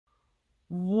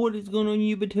What is going on,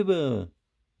 YouTuber?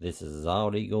 This is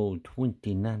Zald Eagle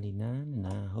 2099, and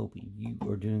I hope you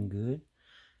are doing good.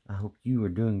 I hope you are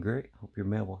doing great. I hope your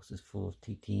mailbox is full of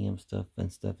TTM stuff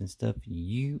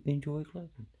you enjoy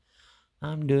collecting.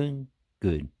 I'm doing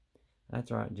good.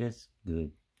 That's right, just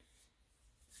good.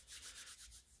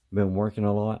 Been working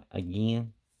a lot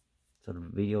again, so the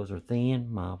videos are thin.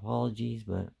 My apologies,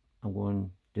 but I'm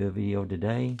going to do a video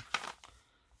today.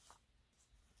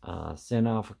 Sent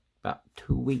off about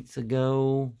 2 weeks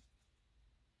ago,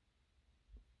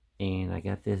 and I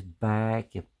got this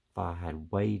back. If I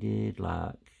had waited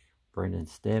like Brendan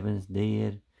Stebbins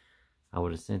did, I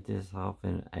would have sent this off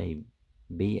in a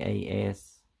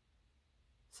BAS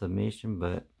submission,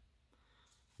 but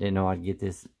didn't know I'd get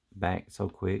this back so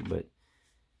quick. But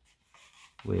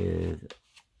with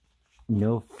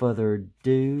no further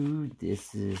ado,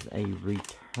 this is a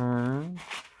return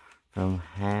from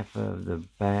half of the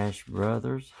Bash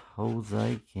Brothers,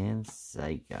 Jose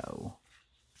Canseco.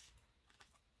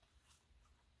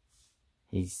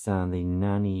 He signed the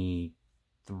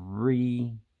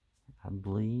 93, I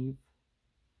believe.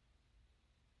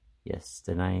 Yes,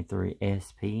 the 93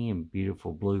 SP in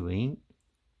beautiful blue ink.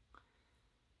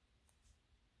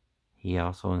 He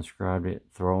also inscribed it,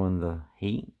 "Throwing the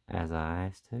Heat," as I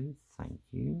asked to. Thank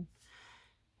you.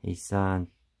 He signed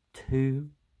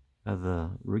 2 of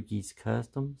the Rookies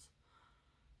Customs.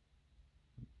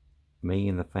 Me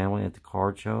and the family at the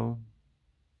card show.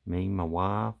 Me, my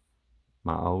wife,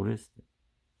 my oldest,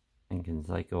 and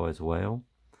Canseco as well.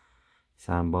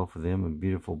 Signed both of them in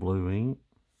beautiful blue ink.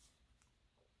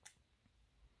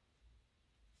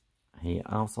 He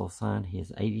also signed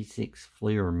his 86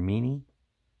 Fleer Mini.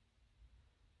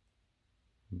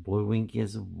 Blue ink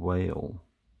as well.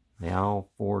 They all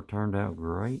 4 turned out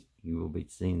great. You will be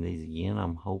seeing these again,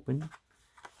 I'm hoping.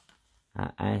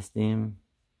 I asked him,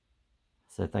 I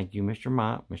said, "Thank you, Mr.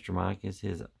 Mike." Mr. Mike is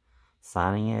his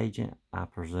signing agent, I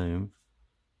presume.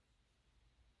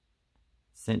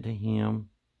 Sent to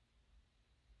him,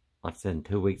 like I said, in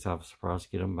 2 weeks I was surprised to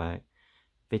get them back.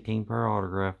 15 per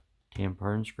autograph, 10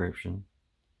 per inscription.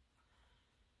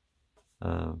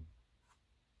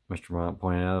 Mr. Mike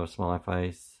pointed out a smiley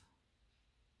face.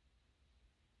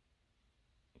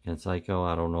 Canseco,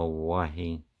 I don't know why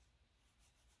he,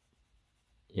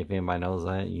 if anybody knows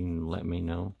that, you can let me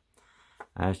know.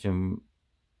 I asked him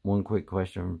one quick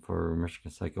question for Mr.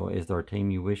 Canseco. "Is there a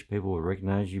team you wish people would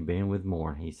recognize you being with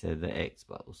more?" He said the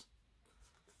Expos.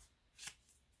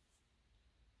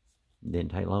 Didn't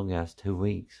take long, guys, 2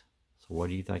 weeks. So what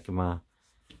do you think of my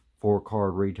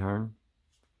 4-card return?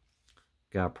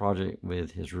 Got a project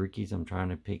with his rookies. I'm trying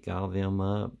to pick all of them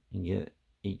up and get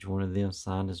each one of them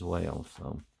signed as well.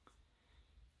 So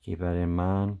keep that in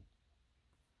mind.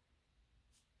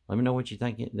 Let me know what you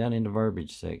think down in the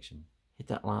verbiage section. Hit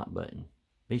that like button.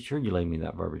 Be sure you leave me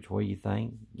that verbiage. What do you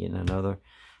think? Getting another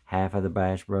half of the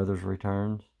Bash Brothers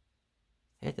returns?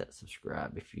 Hit that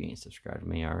subscribe if you ain't subscribed to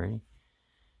me already.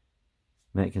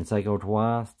 Met Canseco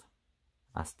twice.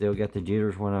 I still got the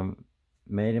jitters when I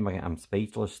met him. I'm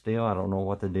speechless still. I don't know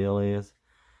what the deal is.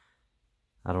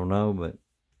 I don't know, but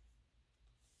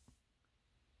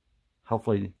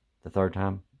hopefully the 3rd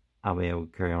time I'll be able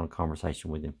to carry on a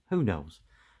conversation with him. Who knows?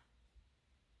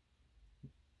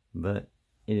 But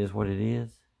it is what it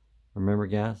is. Remember,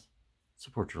 guys,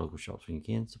 support your local shops when you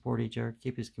can. Support each other.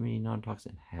 Keep this community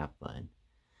non-toxic and have fun.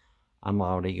 I'm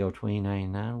Zald Eagle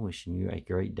 2099, wishing you a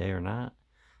great day or night.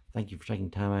 Thank you for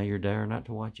taking time out of your day or night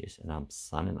to watch us, and I'm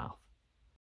signing off.